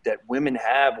that women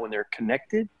have when they're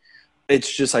connected.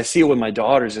 It's just, I see it with my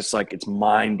daughters. It's it's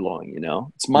mind blowing,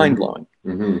 it's mind blowing.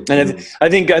 And I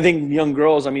think young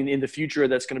girls, in the future,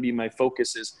 that's going to be my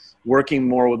focus, is working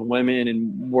more with women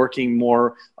and working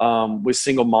more with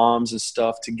single moms and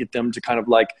stuff, to get them to kind of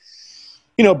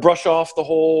brush off the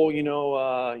whole,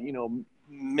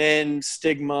 men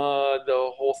stigma,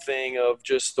 the whole thing of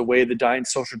just the way the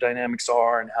social dynamics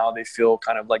are and how they feel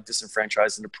kind of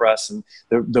disenfranchised and depressed, and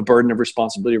the burden of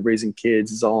responsibility of raising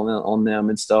kids is all on them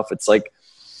and stuff. It's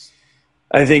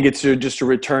I think it's just a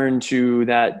return to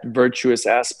that virtuous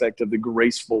aspect of the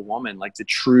graceful woman, like the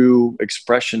true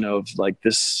expression of like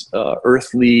this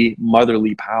earthly,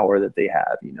 motherly power that they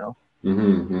have, you know?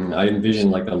 Mm-hmm. I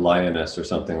envision like a lioness or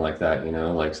something like that, you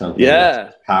know, like something Yeah.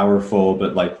 that's powerful,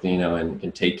 but like, you know, and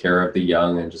can take care of the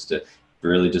young and just to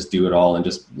really just do it all and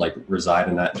just like reside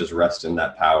in that, just rest in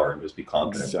that power and just be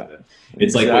confident with it.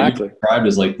 It's like what you described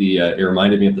as like it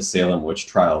reminded me of the Salem witch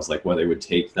trials, like where they would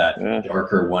take that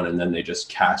darker one and then they just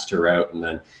cast her out. And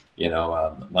then, you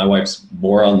know, my wife's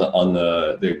more on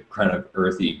the kind of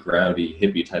earthy, groundy,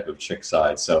 hippie type of chick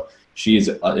side. So she's,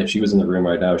 if she was in the room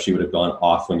right now, she would have gone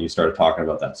off when you started talking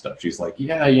about that stuff. She's like,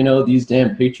 yeah, you know, these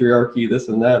damn patriarchy, this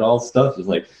and that, all stuff. It's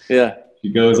like, yeah. She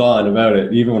goes on about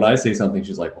it. Even when I say something,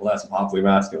 she's like, well, that's awfully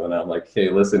masculine. I'm like, hey,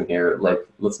 listen here. Like,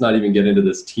 let's not even get into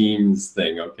this teams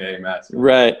thing, okay? Masculine.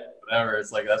 Right. Whatever.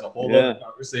 It's like, that's a whole other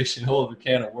conversation, whole other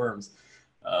can of worms.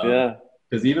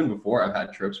 Because even before I've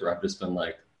had trips where I've just been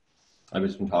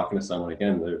talking to someone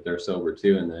again, they're sober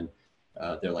too. And then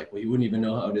they're like, well, you wouldn't even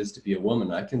know how it is to be a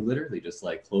woman. I can literally just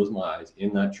like close my eyes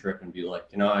in that trip and be like,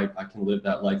 you know, I can live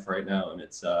that life right now. And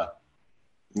it's,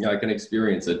 you know, I can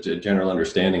experience a general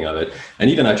understanding of it. And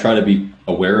even I try to be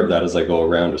aware of that as I go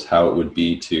around, just how it would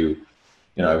be to, you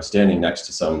know, I was standing next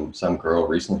to some girl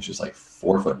recently. She was like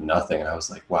 4'0" and I was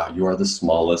like, wow, you are the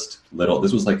smallest little,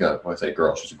 this was like when I say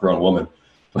girl, she's a grown woman,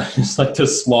 but it's like the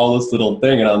smallest little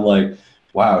thing. And I'm like,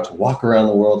 wow, to walk around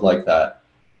the world like that,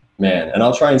 man. And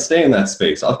I'll try and stay in that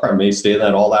space. I'll probably may stay in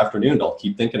that all afternoon. I'll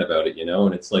keep thinking about it, you know,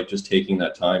 and it's like just taking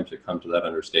that time to come to that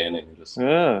understanding and just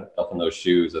up in those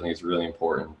shoes. I think it's really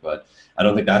important, but I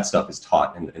don't think that stuff is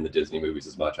taught in the Disney movies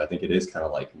as much. I think it is kind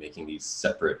of like making these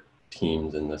separate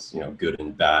teams and this, you know, good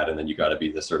and bad. And then you got to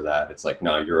be this or that. It's like,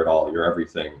 no, you're it all, you're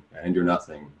everything and you're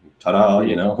nothing. Ta-da,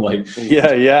 you know, like.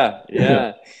 Yeah.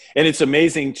 And it's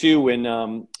amazing too when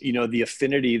you know, the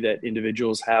affinity that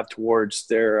individuals have towards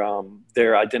their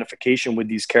identification with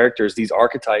these characters, these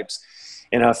archetypes.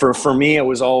 And for me, it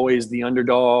was always the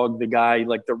underdog, the guy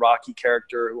like the Rocky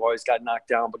character who always got knocked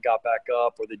down but got back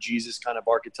up, or the Jesus kind of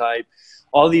archetype.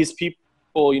 All these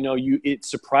people, you know, it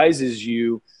surprises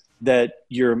you that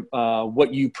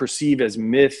what you perceive as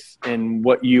myth and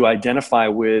what you identify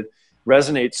with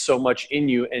resonates so much in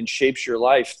you and shapes your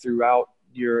life throughout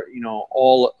your, you know,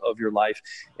 all of your life.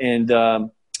 And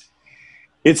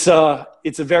it's a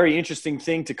very interesting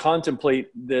thing to contemplate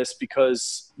this,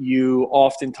 because you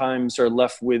oftentimes are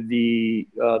left with the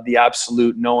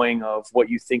absolute knowing of what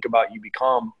you think about, you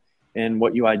become, and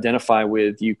what you identify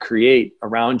with, you create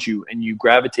around you and you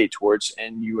gravitate towards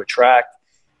and you attract.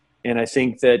 And I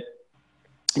think that,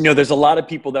 you know, there's a lot of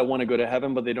people that want to go to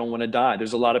heaven, but they don't want to die.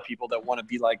 There's a lot of people that want to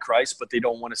be like Christ, but they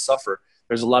don't want to suffer.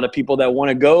 There's a lot of people that want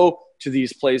to go to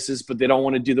these places, but they don't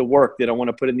want to do the work. They don't want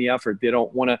to put in the effort. They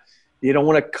don't want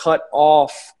to cut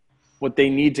off what they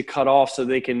need to cut off so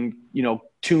they can, you know,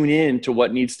 tune in to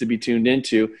what needs to be tuned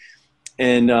into.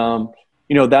 And,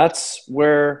 you know, that's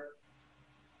where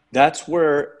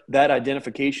that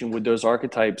identification with those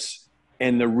archetypes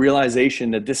and the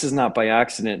realization that this is not by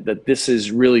accident, that this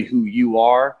is really who you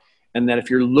are. And that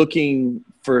if you're looking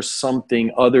for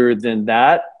something other than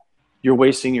that, you're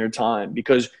wasting your time.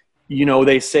 Because, you know,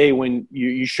 they say when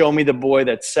you show me the boy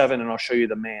that's 7 and I'll show you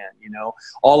the man, you know,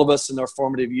 all of us in our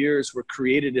formative years were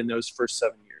created in those first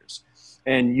 7 years.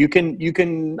 And you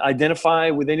can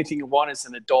identify with anything you want as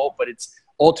an adult, but it's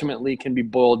ultimately can be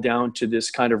boiled down to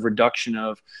this kind of reduction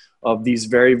of these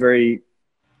very, very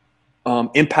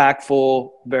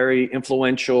impactful, very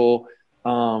influential,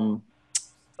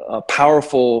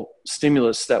 powerful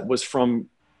stimulus that was from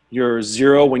your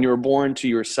 0 when you were born to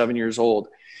your 7 years old.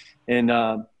 And,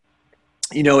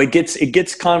 you know, it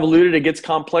gets convoluted, it gets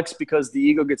complex because the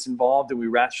ego gets involved and we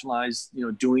rationalize, you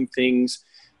know, doing things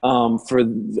for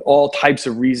all types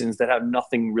of reasons that have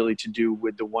nothing really to do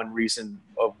with the one reason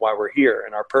of why we're here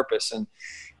and our purpose. And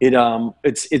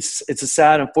it's a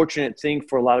sad, unfortunate thing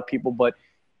for a lot of people, but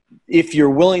if you're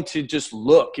willing to just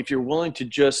look, if you're willing to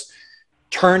just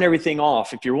turn everything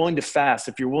off, if you're willing to fast,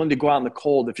 if you're willing to go out in the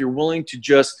cold, if you're willing to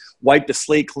just wipe the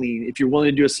slate clean, if you're willing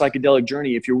to do a psychedelic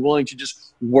journey, if you're willing to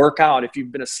just work out, if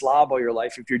you've been a slob all your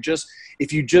life, if you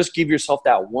just give yourself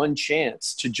that one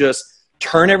chance to just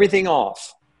turn everything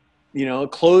off, you know,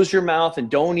 close your mouth and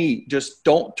don't eat, just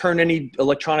don't turn any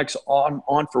electronics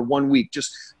on for 1 week,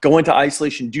 just go into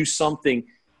isolation, do something.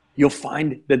 You'll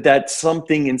find that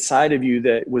something inside of you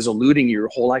that was eluding you your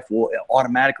whole life will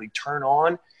automatically turn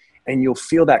on, and you'll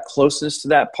feel that closeness to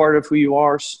that part of who you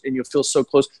are, and you'll feel so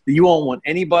close that you won't want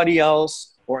anybody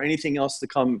else or anything else to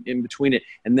come in between it.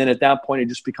 And then at that point, it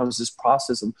just becomes this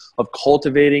process of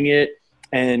cultivating it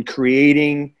and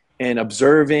creating and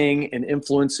observing and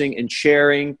influencing and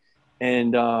sharing.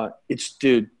 And Adam,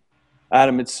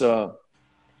 it's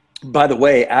by the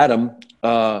way, Adam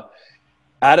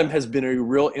has been a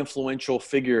real influential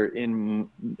figure in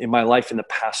my life in the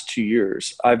past 2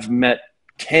 years. I've met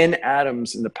 10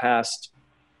 Adams in the past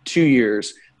 2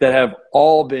 years that have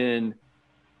all been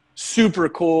super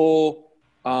cool.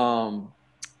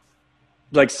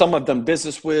 Like some I've done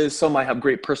business with, some I have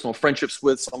great personal friendships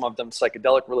with, some I've done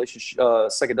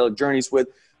psychedelic journeys with,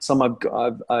 some I'm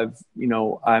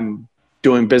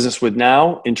doing business with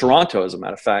now in Toronto, as a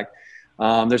matter of fact.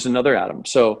 There's another Adam.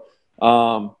 So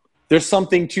there's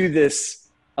something to this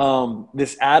Adam,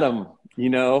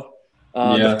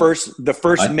 the first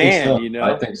man, so.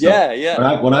 I think so.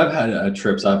 Yeah. When I've had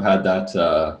trips, I've had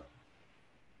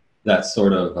that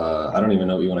sort of, I don't even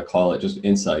know what you want to call it, just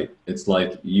insight. It's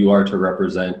like you are to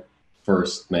represent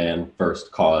first man,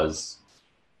 first cause,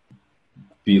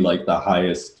 be like the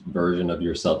highest version of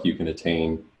yourself you can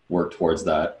attain, work towards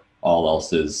that. All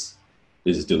else is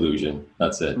delusion.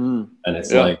 That's it. And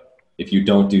it's like, if you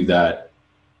don't do that,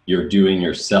 you're doing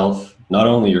yourself, not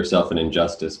only yourself an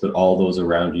injustice, but all those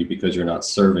around you, because you're not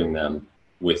serving them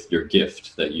with your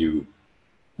gift that you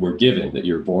were given, that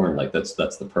you're born. Like that's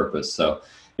the purpose. So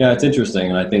yeah, it's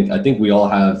interesting. And I think we all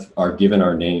are given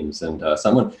our names, and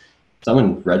someone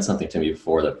read something to me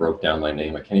before that broke down my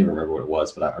name. I can't even remember what it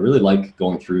was, but I really like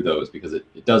going through those because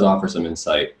it does offer some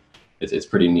insight. It's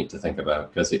pretty neat to think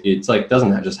about, because it's like,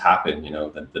 doesn't just happen,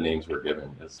 that the names were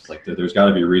given. It's like, there's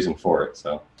gotta be a reason for it.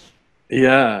 So.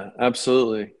 Yeah,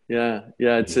 absolutely. Yeah.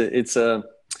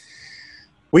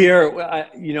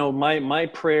 My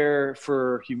prayer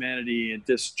for humanity at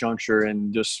this juncture,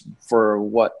 and just for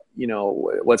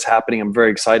what's happening, I'm very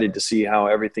excited to see how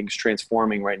everything's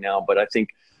transforming right now. But I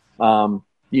think,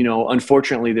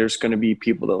 unfortunately, there's going to be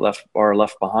people that are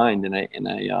left behind,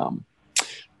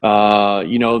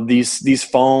 these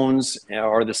phones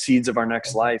are the seeds of our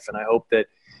next life. And I hope that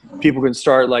people can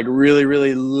start like really,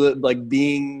 really like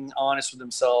being honest with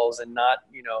themselves, and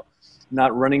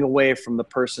not running away from the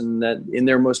person that in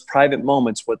their most private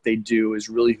moments, what they do is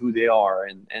really who they are.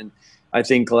 And I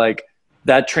think like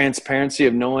that transparency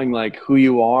of knowing like who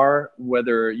you are,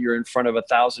 whether you're in front of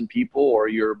 1,000 people or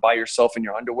you're by yourself in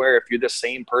your underwear, if you're the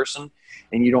same person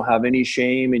and you don't have any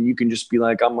shame, and you can just be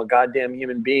like, I'm a goddamn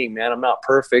human being, man. I'm not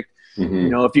perfect.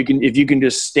 Mm-hmm. If you can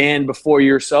just stand before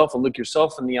yourself and look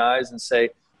yourself in the eyes and say,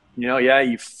 yeah,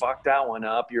 you fucked that one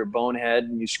up. You're a bonehead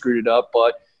and you screwed it up,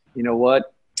 but you know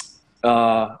what?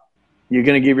 You're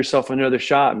going to give yourself another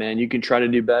shot, man. You can try to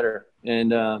do better.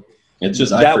 And, it's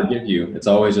just, I forgive you. It's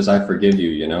always just, I forgive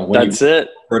you, when that's it.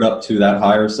 Put up to that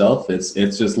higher self. It's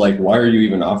just like, why are you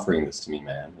even offering this to me,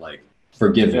 man? Like,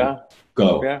 forgive me,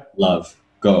 go, love,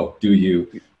 go, do you,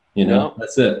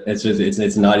 that's it. It's just,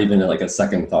 it's not even like a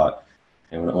second thought.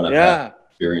 And when I've had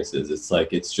experiences, it's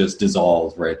like, it's just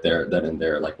dissolved right there, then and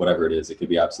there, like whatever it is, it could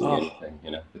be absolutely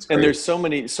anything, it's crazy. And there's so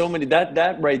many,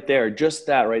 that right there, just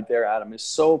that right there, Adam, is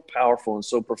so powerful and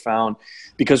so profound,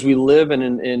 because we live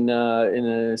in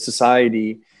a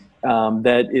society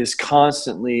that is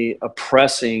constantly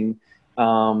oppressing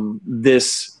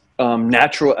this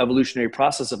natural evolutionary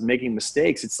process of making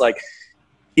mistakes. It's like,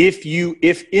 if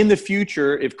in the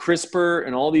future, if CRISPR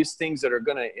and all these things that are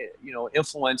going to,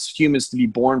 influence humans to be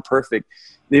born perfect,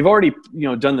 they've already,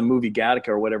 done the movie Gattaca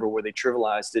or whatever, where they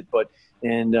trivialized it,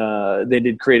 and they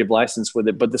did creative license with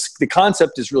it. But the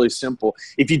concept is really simple.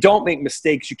 If you don't make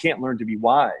mistakes, you can't learn to be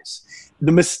wise.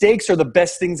 The mistakes are the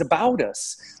best things about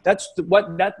us. That's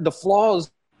the flaws.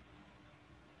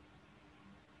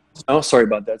 Oh, sorry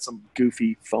about that. Some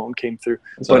goofy phone came through.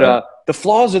 The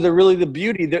flaws are really the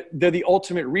beauty. They're the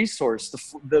ultimate resource.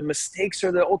 The mistakes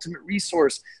are the ultimate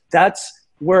resource. That's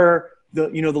where the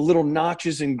little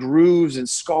notches and grooves and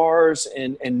scars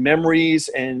and memories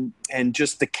and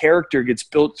just the character gets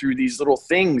built through these little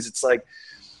things. It's like,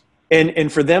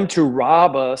 and for them to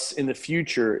rob us in the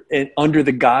future and under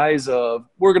the guise of,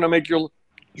 we're going to make your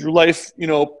life,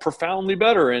 profoundly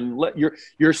better, and let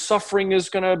your suffering is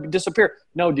going to disappear.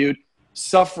 No, dude,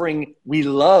 suffering, we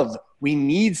love, we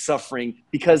need suffering,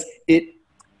 because it,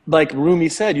 like Rumi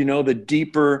said, the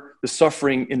deeper the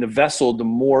suffering in the vessel, the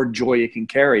more joy it can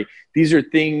carry. These are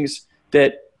things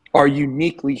that are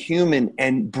uniquely human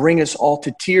and bring us all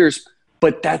to tears,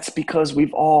 but that's because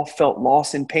we've all felt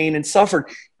loss and pain and suffered.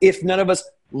 If none of us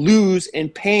lose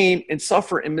and pain and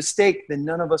suffer and mistake, then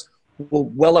none of us will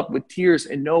well up with tears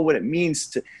and know what it means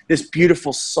to this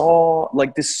beautiful song,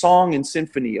 like this song and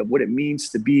symphony of what it means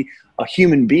to be a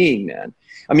human being, man.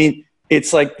 I mean,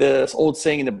 it's like the old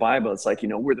saying in the Bible. It's like,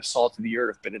 we're the salt of the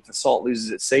earth, but if the salt loses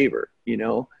its savor,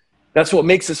 That's what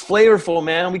makes us flavorful,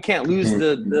 man. We can't lose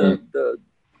the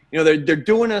they're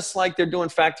doing us like they're doing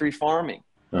factory farming.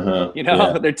 They're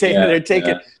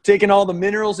taking all the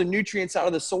minerals and nutrients out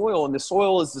of the soil, and the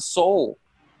soil is the soul.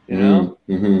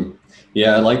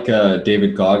 Yeah, I like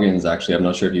David Goggins. Actually, I'm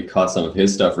not sure if you caught some of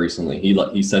his stuff recently.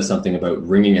 He says something about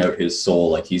wringing out his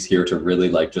soul, like he's here to really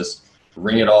like just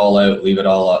wring it all out, leave it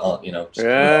all out,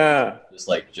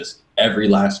 just every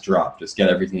last drop, just get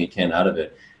everything he can out of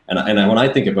it. And when I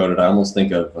think about it, I almost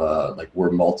think of like we're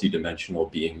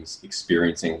multidimensional beings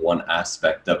experiencing one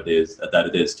aspect of it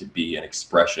is to be an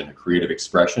expression, a creative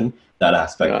expression. That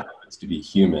aspect happens to be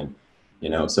human,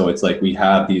 So it's like we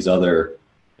have these other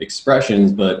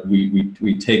expressions, but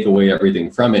we take away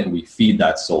everything from it and we feed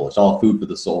that soul. It's all food for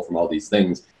the soul from all these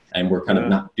things, and we're kind of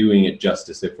not doing it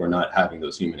justice if we're not having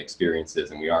those human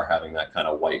experiences, and we are having that kind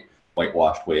of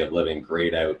whitewashed way of living,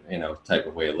 grayed out, type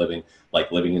of way of living, like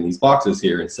living in these boxes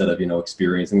here instead of,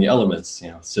 experiencing the elements.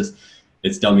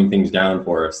 It's dumbing things down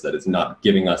for us, that it's not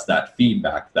giving us that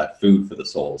feedback, that food for the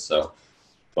soul. So,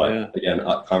 but again,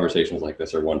 conversations like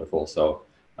this are wonderful. So,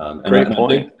 great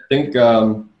point. I think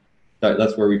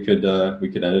that's where we could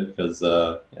end it, because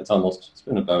it's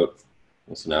been about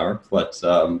almost an hour. But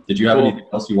did you have anything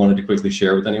else you wanted to quickly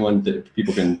share with anyone that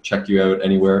people can check you out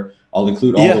anywhere? I'll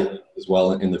include all the links as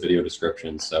well in the video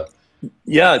description. So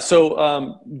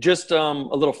just a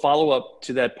little follow-up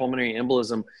to that pulmonary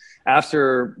embolism.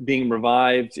 After being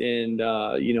revived and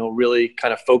really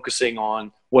kind of focusing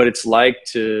on what it's like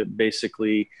to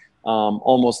basically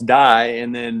almost die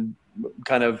and then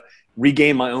kind of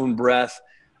regain my own breath,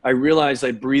 I realized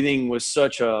that breathing was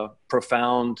such a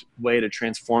profound way to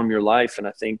transform your life. And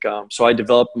I think, so I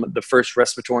developed the first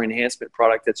respiratory enhancement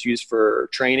product that's used for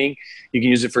training. You can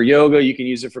use it for yoga. You can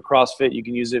use it for CrossFit. You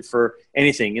can use it for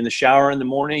anything. In the shower in the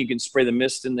morning, you can spray the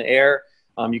mist in the air.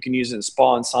 You can use it in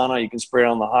spa and sauna. You can spray it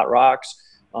on the hot rocks.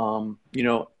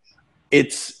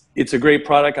 It's a great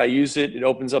product. I use it. It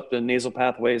opens up the nasal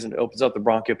pathways and it opens up the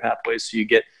bronchial pathways. So you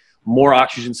get more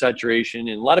oxygen saturation.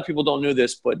 And a lot of people don't know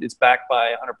this, but it's backed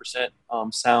by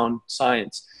 100% sound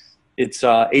science. It's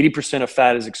 80% of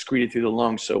fat is excreted through the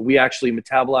lungs. So we actually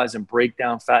metabolize and break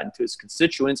down fat into its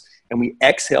constituents, and we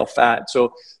exhale fat.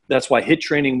 So that's why HIIT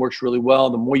training works really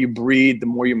well. The more you breathe, the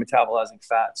more you're metabolizing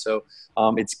fat. So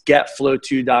it's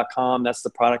getflow2.com. That's the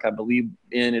product I believe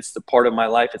in. It's the part of my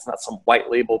life. It's not some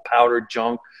white label powdered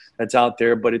junk that's out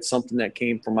there, but it's something that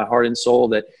came from my heart and soul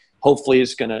that hopefully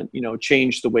is going to,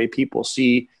 change the way people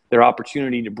see their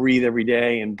opportunity to breathe every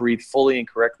day and breathe fully and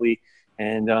correctly,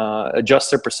 and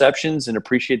adjust their perceptions and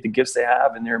appreciate the gifts they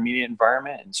have in their immediate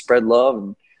environment and spread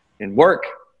love and work.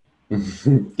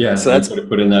 Yeah. So that's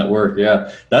put in that work.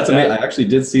 Yeah. That's amazing. I actually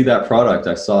did see that product.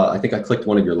 I think I clicked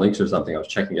one of your links or something. I was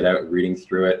checking it out and reading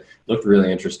through it. Looked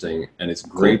really interesting. And it's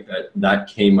great that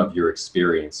came of your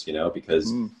experience,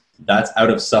 because that's out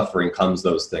of suffering comes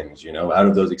those things, out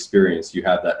of those experiences you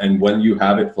have that. And when you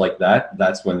have it like that,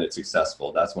 that's when it's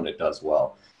successful. That's when it does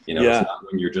well. It's not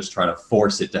when you're just trying to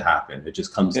force it to happen. It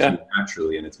just comes to you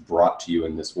naturally, and it's brought to you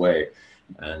in this way.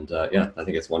 And I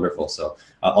think it's wonderful. So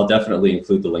I'll definitely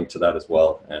include the link to that as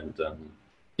well. And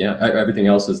everything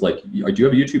else is like, do you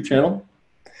have a YouTube channel?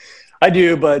 I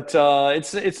do, but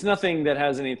it's nothing that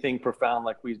has anything profound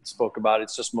like we spoke about.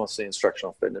 It's just mostly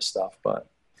instructional fitness stuff. But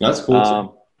that's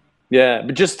cool.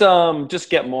 But just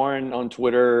Get Morin on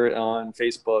Twitter, on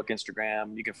Facebook,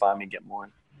 Instagram. You can find me, Get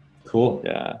Morin. Cool.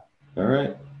 Yeah. All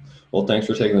right. Well, thanks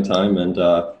for taking the time, and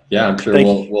I'm sure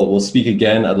we'll speak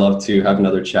again. I'd love to have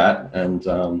another chat. And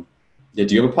do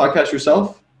you have a podcast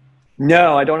yourself?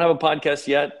 No, I don't have a podcast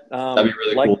yet. That'd be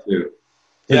really cool too.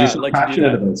 Because you're so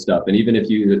passionate about stuff, and even if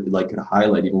you could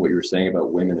highlight even what you were saying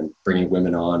about women and bringing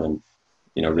women on, and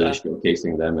really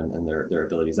showcasing them and their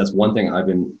abilities. That's one thing I've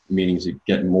been meaning to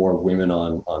get more women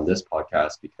on this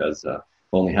podcast, because I've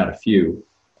only had a few.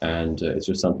 And it's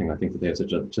just something I think that they have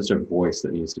such a voice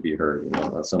that needs to be heard.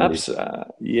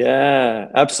 Yeah,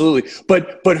 absolutely.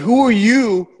 But who are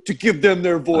you to give them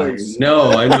their voice?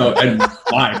 I know. And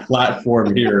my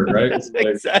platform here, right?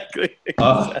 Exactly.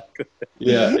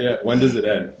 Yeah. When does it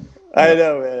end? I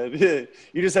know, man.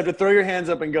 You just have to throw your hands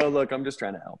up and go, look, I'm just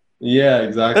trying to help. Yeah,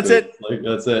 exactly. That's it.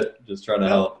 That's it. Just trying to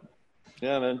help.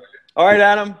 Yeah, man. All right,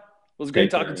 Adam. It was great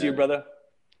talking to you, brother.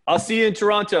 I'll see you in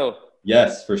Toronto.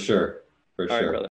 Yes, for sure. All right, brother.